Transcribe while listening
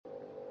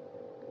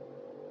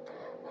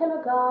Hello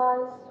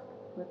guys,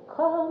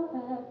 welcome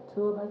back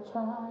to my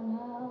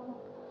channel.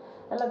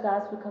 Hello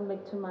guys, welcome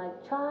back to my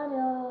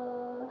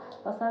channel.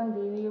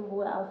 Basandi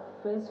who are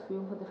first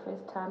view for the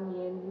first time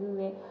here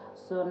in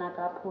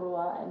Sonaka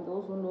Purwa, and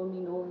those who know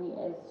me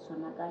as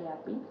Sonaka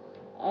Yapi.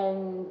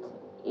 And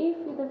if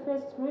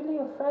it's really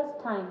your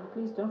first time,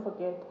 please don't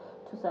forget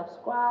to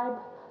subscribe,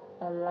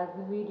 like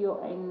the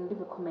video, and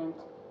leave a comment.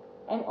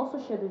 And also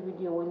share the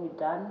video when you're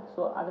done,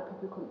 so other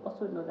people can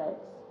also know that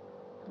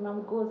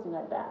I'm going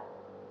like that.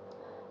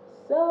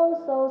 So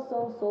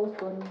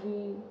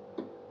okay,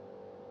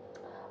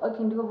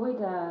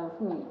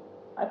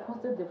 I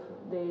posted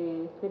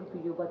the third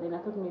video, but then I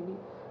thought maybe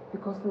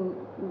because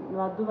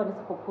Maduva is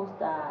supposed to post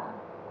the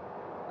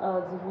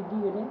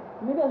video,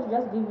 maybe I should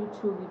just give you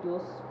 2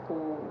 videos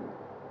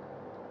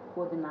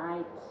for the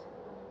night.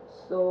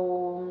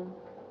 So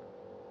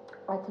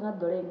I think I'm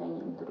doing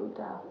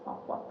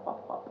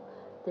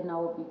then I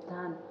will be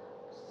done.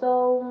 So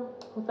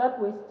without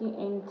wasting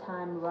any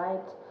time,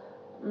 right?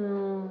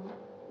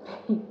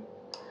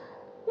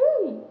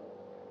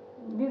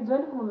 This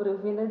one from the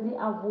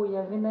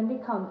Abuya, the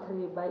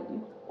country by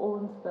its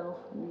own self.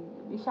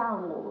 The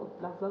Shango,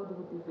 that's what the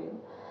good event.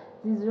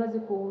 This is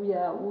we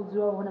are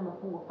one of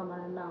my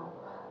now.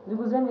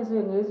 Because I'm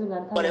using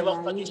whatever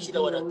fucking shit I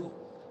wanna do.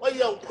 All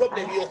your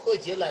problem, you're so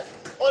jealous.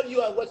 All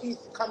you are watching is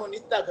to come on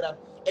Instagram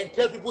and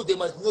tell people they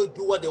must not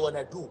do what they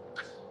wanna do.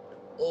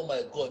 Oh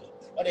my God,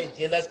 what a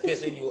jealous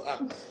person you are.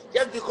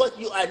 Just because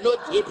you are not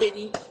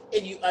happy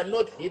and you are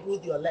not happy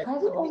with your life,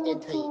 let me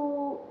enter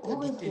you. Let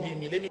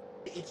me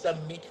eat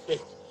some meat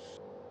first.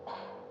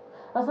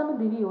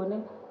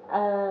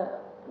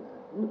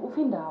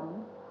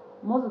 Ndamu,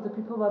 most of the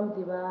people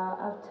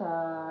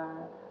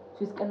after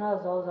Swiss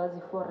canals as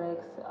the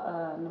forex,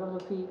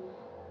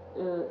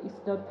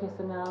 it's not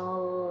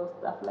personal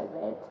stuff like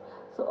that.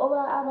 So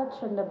our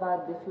trend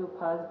about the few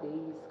past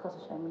days,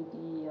 social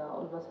media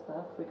all over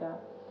South Africa.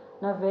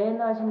 Na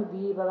vena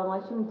chimdiba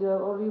bangachimdiwa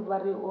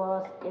oribari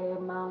or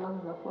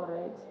scam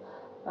forex.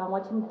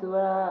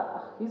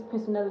 His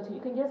personality,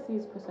 you can just see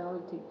his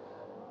personality.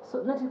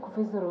 So not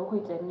professor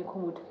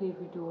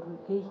video.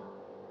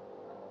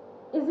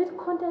 Is it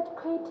content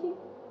creating?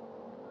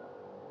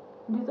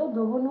 Ndizo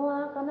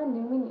dobonwa kana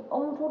ndimini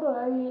omuntu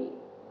odolali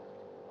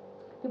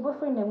the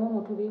boyfriend and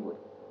mom to be with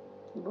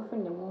the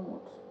boyfriend and mom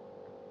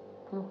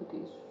with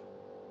this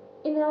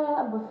in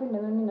a boyfriend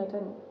and then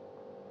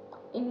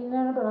I in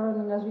another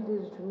running as with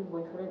this to me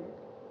boyfriend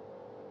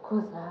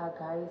cause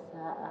guys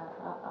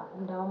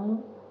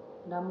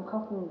Ndamu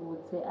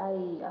kapunguze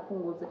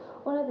apunguze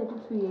ona the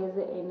 2 years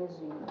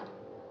energy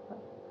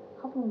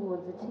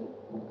kapunguze ti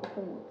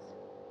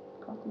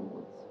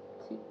kapunguze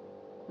ti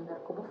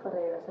ndakuba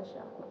farera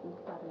sasha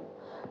kufarera.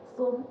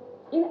 So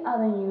in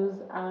other news,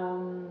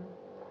 I'm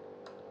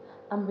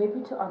happy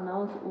to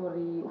announce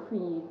Uri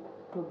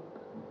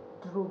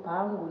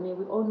Drubangu.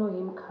 We all know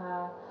him,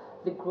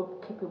 the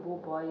group Capable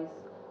Boys.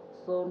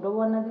 So no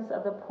one of this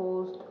other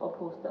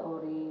poster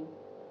Uri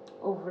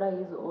over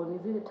his own.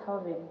 Is it a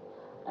tavern?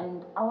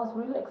 And I was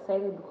really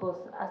excited because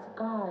as a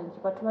guy,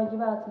 but to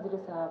give us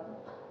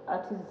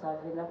artists have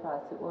in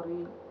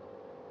Uri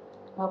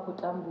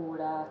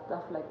Makutambula,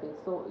 stuff like that.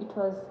 So it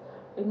was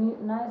a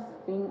nice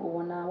thing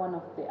on one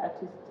of the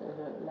artists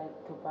like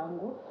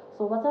Drubangu.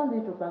 So what's on the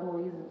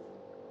Drubangu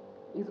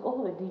is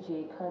also a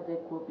DJ called the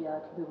group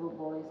Capable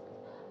Boys,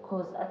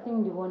 because I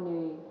think the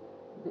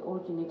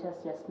originators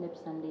just Snap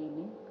Sunday,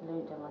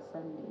 later on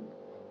Sunday.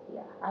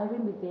 Yeah, I will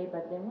be there,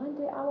 but then one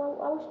day I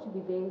wish to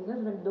be there. It's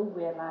not really know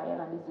where I am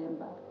in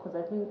December, because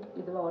I think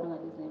it's about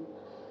December.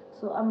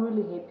 So I'm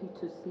really happy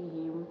to see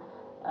him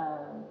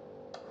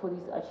for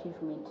this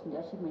achievement.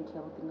 The achievement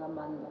here with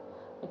Amanda.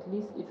 At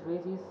least it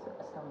raises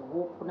some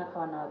hope.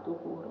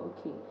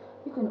 Okay,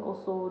 you can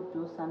also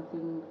do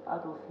something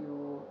out of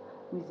your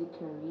music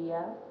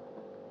career.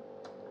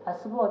 I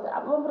suppose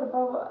I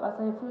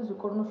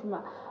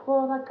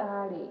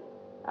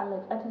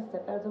like artists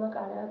that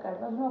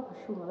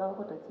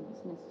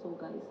business. So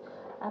guys,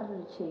 I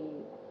really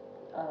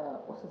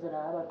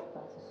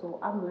so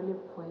I'm really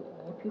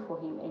happy for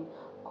him, and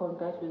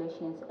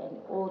congratulations and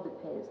all the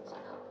best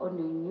on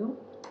your new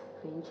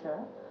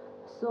venture.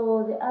 So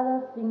the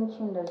other thing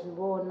that you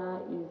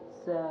is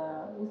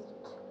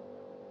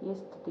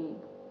yesterday.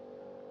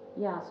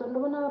 Yeah, so no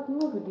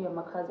new video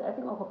Makhadzi. I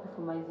think I'll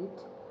perform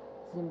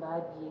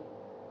Zimbabwe.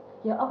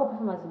 Yeah, I'll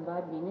perform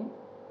Zimbabwe.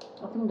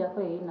 I think that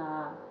way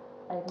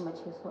I think my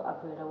chest so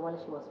Abrela while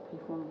she was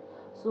performing.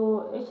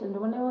 So actually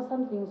when there was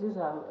some things is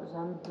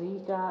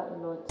Zambrika a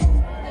lot.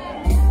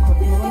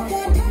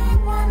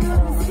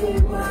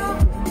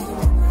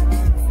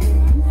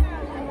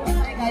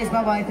 Hi guys,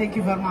 bye bye, thank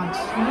you very much.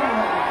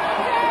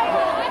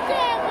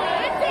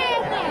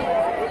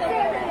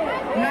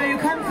 No, you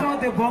can't throw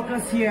the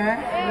vocals here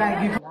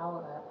like you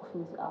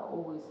performances are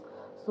always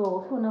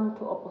so if you want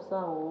to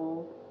oposa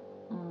or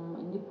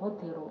in the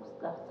botero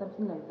stuff,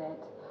 something like that.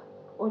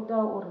 Or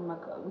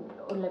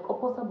like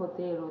oposa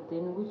botero,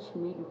 then which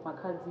made with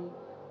Makhadzi.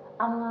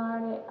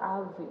 Angare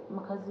ave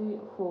Makhadzi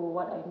for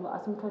what I know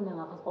as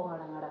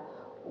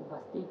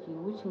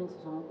overstaging, which means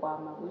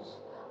Zomkwama, which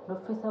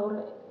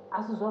Professor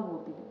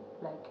Asuzabudi,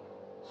 like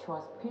she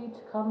was paid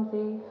to come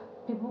there,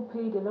 people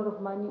paid a lot of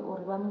money or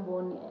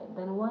Ramboni,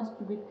 then one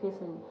stupid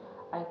person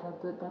I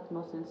thought that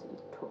nonsense,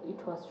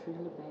 it was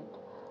really bad,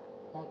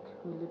 like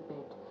really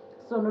bad.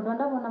 So no don't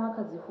have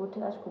Makhadzi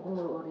futhi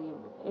ashikugungu or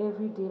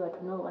every day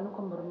but no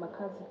anokomba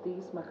Makhadzi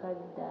this,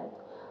 Makhadzi that,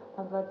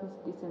 Makhadzi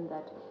this and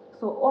that.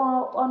 So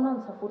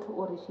on futhi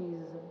or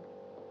she's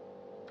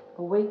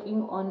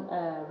working on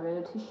a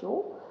reality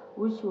show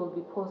which will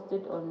be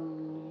posted on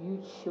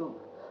YouTube.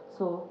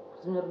 So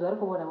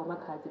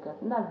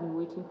I've been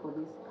waiting for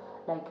this.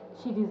 Like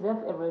she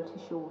deserves a reality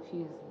show. She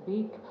is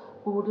big.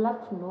 We would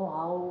love to know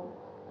how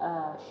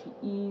she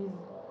is,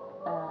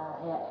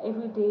 her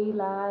everyday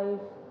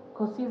life.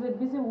 Cause she's a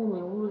busy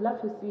woman. We would love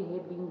to see her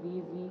being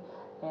busy,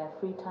 her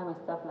free time and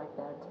stuff like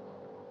that.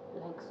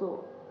 Like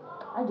so,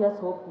 I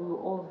just hope we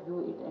will all view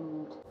it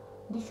and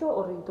the show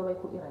already do I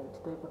could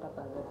right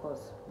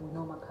because we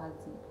know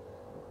Makhadzi.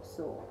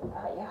 So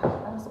yeah,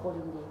 I'm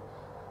supporting there.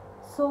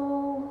 So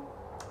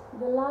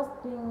the last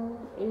thing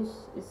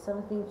is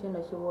something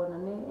that she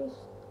wanna is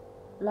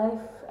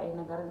life ain't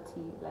a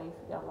guarantee, life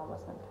yababa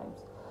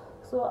sometimes.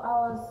 So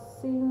I was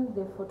seeing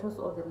the photos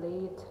of the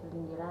late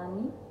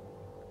Lingirani.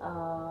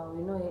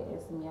 We know her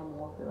as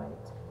Miyamwopi,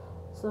 right?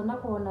 So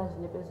nakona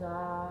zinepeza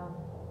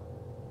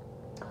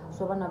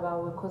Shovana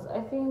bawe because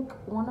I think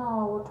one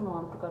hour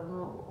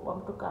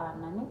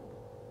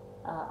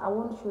I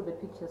won't show the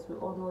pictures, we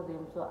all know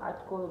them, so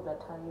article of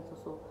that time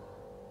also.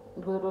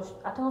 But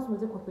at times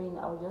music playing,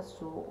 I'll just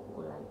show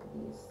like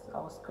this,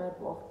 I'll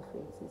scrape off the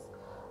faces.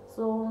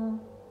 So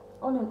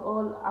all in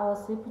all, I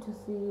was happy to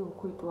see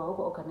Ukuitwa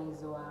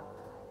organize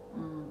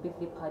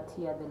birthday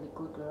party at the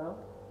little girl.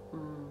 I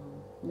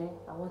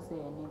won't say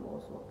her name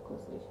also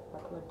because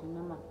what was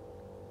dinner.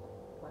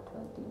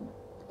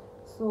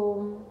 So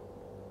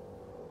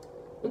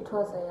it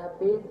was her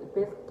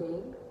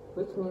birthday,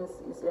 which means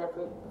it's her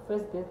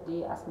first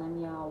birthday as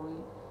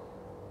Namiawe.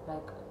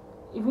 Like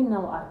even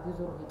now our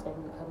busy with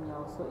and coming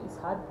out, so it's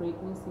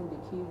heartbreaking seeing the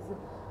kids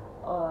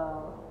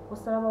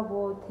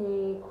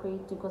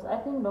creating, because I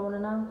think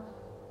on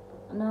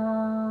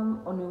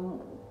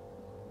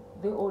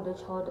the older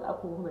child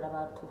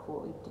about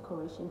for a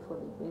decoration for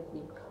the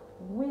birthday,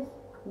 with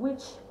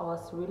which I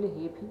was really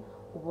happy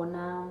when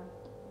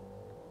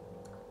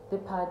the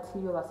party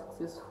was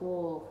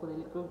successful for the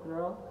little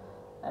girl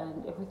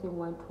and everything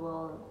went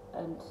well,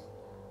 and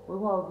we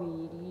were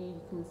really,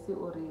 you can see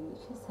Ori,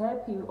 she's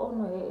happy. We all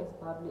know her as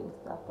bubbly and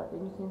stuff, but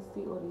then you can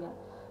see Ori, it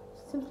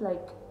seems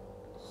like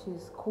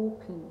she's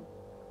coping.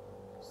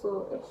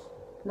 So like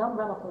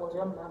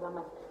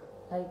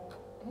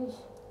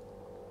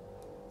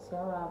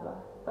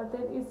but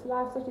then it's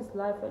life, such is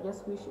life. I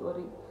just wish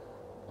Ori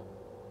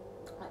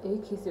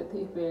because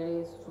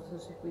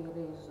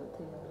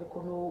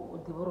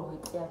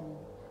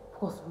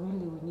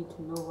really we need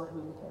to know what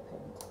really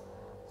happened.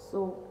 So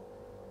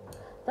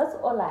that's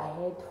all I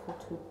had for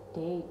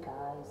today,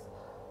 guys.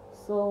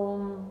 So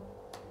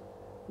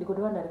we could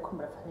run that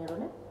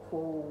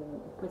for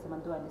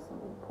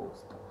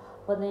post.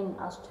 But then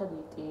as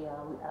we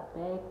are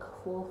back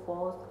full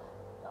force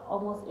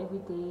almost every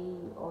day,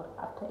 or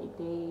after a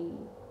day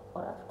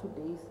or after 2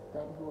 days,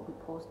 then we will be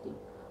posting.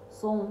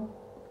 So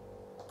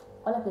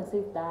all I can say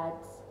is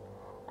that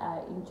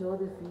enjoy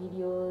the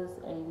videos,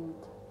 and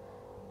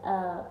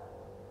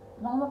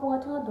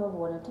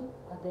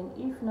but then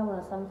if no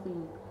one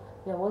something,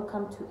 you're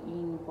welcome to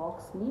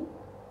inbox me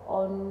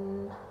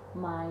on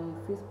my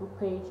Facebook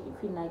page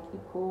if you like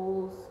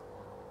equals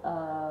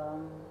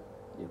and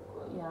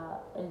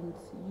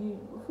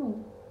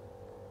you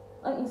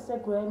on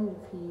Instagram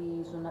if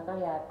he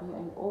Zonakayapi,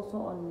 and also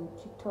on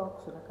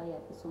TikTok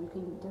Zonakayapi, so you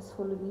can just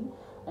follow me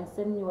and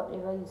send me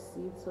whatever you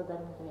see, so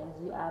that as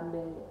you are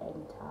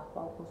and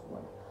focus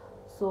one.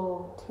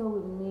 So till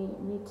we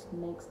meet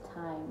next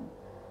time,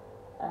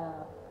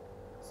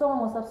 someone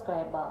will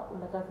subscribe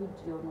like a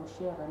video, no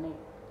share on it.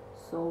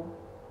 So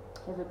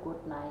have a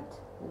good night,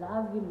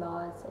 love you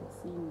lots, and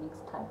see you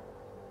next time.